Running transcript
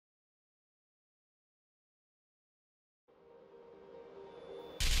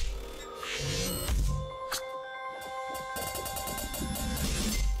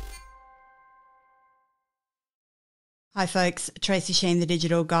Hi folks, Tracy Sheen, the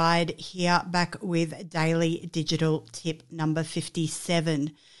Digital Guide, here back with Daily Digital Tip number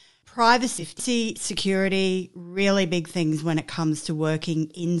 57. Privacy, security, really big things when it comes to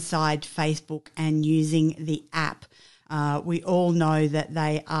working inside Facebook and using the app. We all know that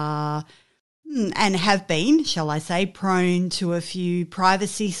they are and have been, shall I say, prone to a few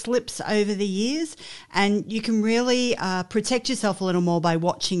privacy slips over the years, and you can really protect yourself a little more by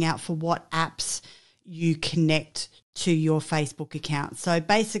watching out for what apps you connect to your Facebook account. So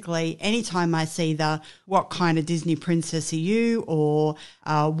basically, anytime I see the what kind of Disney princess are you, or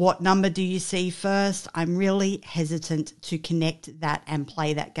what number do you see first, I'm really hesitant to connect that and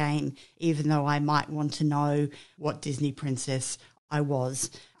play that game, even though I might want to know what Disney princess I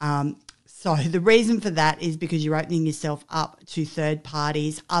was. So the reason for that is because you're opening yourself up to third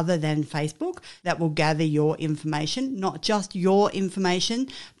parties other than Facebook that will gather your information, not just your information,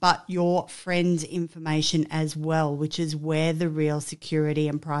 but your friends' information as well, which is where the real security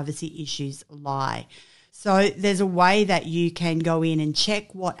and privacy issues lie. So there's a way that you can go in and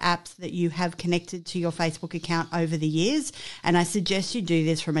check what apps that you have connected to your Facebook account over the years. And I suggest you do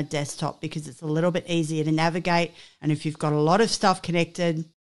this from a desktop because it's a little bit easier to navigate. And if you've got a lot of stuff connected,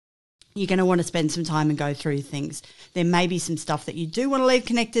 you're going to want to spend some time and go through things. There may be some stuff that you do want to leave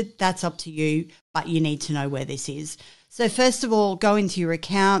connected. That's up to you, but you need to know where this is. So first of all, go into your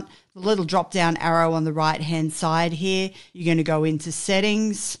account, the little drop-down arrow on the right-hand side here. You're going to go into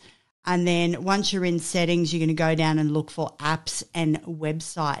settings, and then once you're in settings, you're going to go down and look for apps and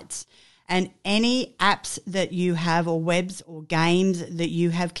websites. And any apps that you have, or webs or games that you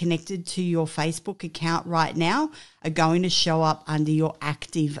have connected to your Facebook account right now, are going to show up under your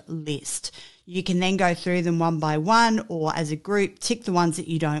active list. You can then go through them one by one, or as a group, tick the ones that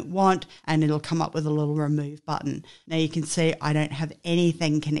you don't want, and it'll come up with a little remove button. Now you can see I don't have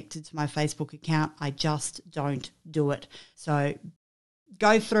anything connected to my Facebook account. I just don't do it. So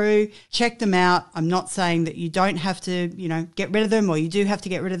go through, check them out. I'm not saying that you don't have to, get rid of them, or you do have to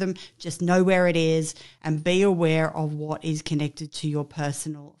get rid of them. Just know where it is and be aware of what is connected to your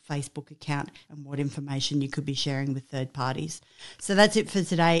personal Facebook account and what information you could be sharing with third parties. So that's it for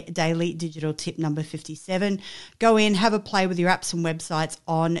today, Daily Digital Tip number 57. Go in, have a play with your apps and websites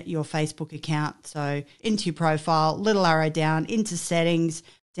on your Facebook account. So into your profile, little arrow down, into settings,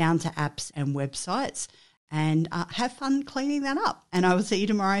 down to apps and websites. And have fun cleaning that up. And I will see you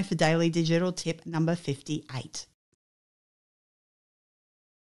tomorrow for Daily Digital Tip number 58.